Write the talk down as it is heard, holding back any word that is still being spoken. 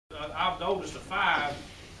I'm the oldest of 5,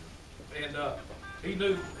 and he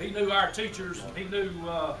knew our teachers. He knew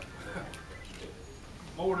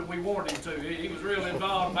more than we wanted him to. He was really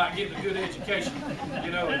involved about getting a good education,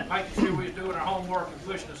 you know, and making sure we was doing our homework and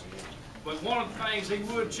pushing us. But one of the things he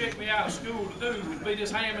would check me out of school to do would be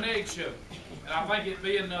this ham and egg show. And I think it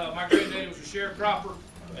being my granddaddy was a sharecropper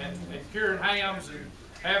and curing hams and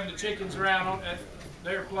having the chickens around at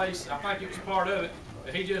their place, I think it was part of it.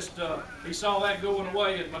 And he just he saw that going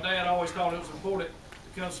away, and my dad always thought it was important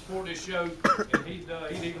to come support this show, and he'd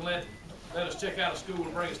even let us check out of school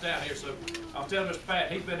and bring us down here. So I'm telling Mr.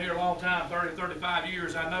 Pat, he's been here a long time, 30, 35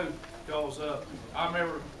 years, I know, because I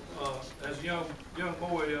remember as a young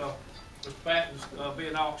boy, Mr. Patton's being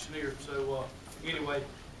an auctioneer. So anyway,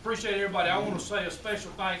 appreciate everybody. I want to say a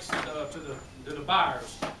special thanks to the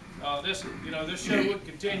buyers. This show wouldn't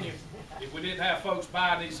continue if we didn't have folks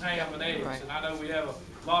buying these ham and eggs. Right. And I know we have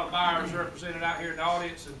a lot of buyers represented out here in the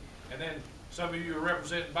audience, and then some of you are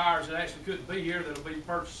representing buyers that actually couldn't be here that'll be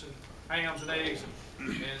purchasing hams and eggs.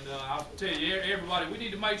 And I'll tell you, everybody, we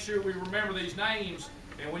need to make sure we remember these names.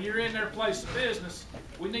 And when you're in their place of business,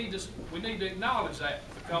 we need to acknowledge that,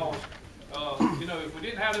 because you know, if we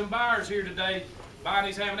didn't have them buyers here today buying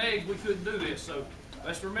these ham and eggs, we couldn't do this. So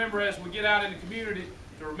let's remember as we get out in the community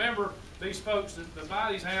to remember these folks that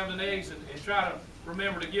buy these hams and eggs, and try to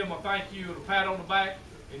remember to give them a thank you and a pat on the back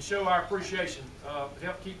and show our appreciation to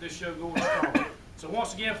help keep this show going strong. So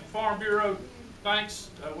once again, from Farm Bureau,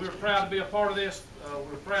 thanks. We're proud to be a part of this.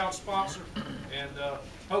 We're a proud sponsor, and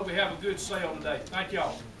hope we have a good sale today. Thank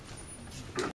y'all.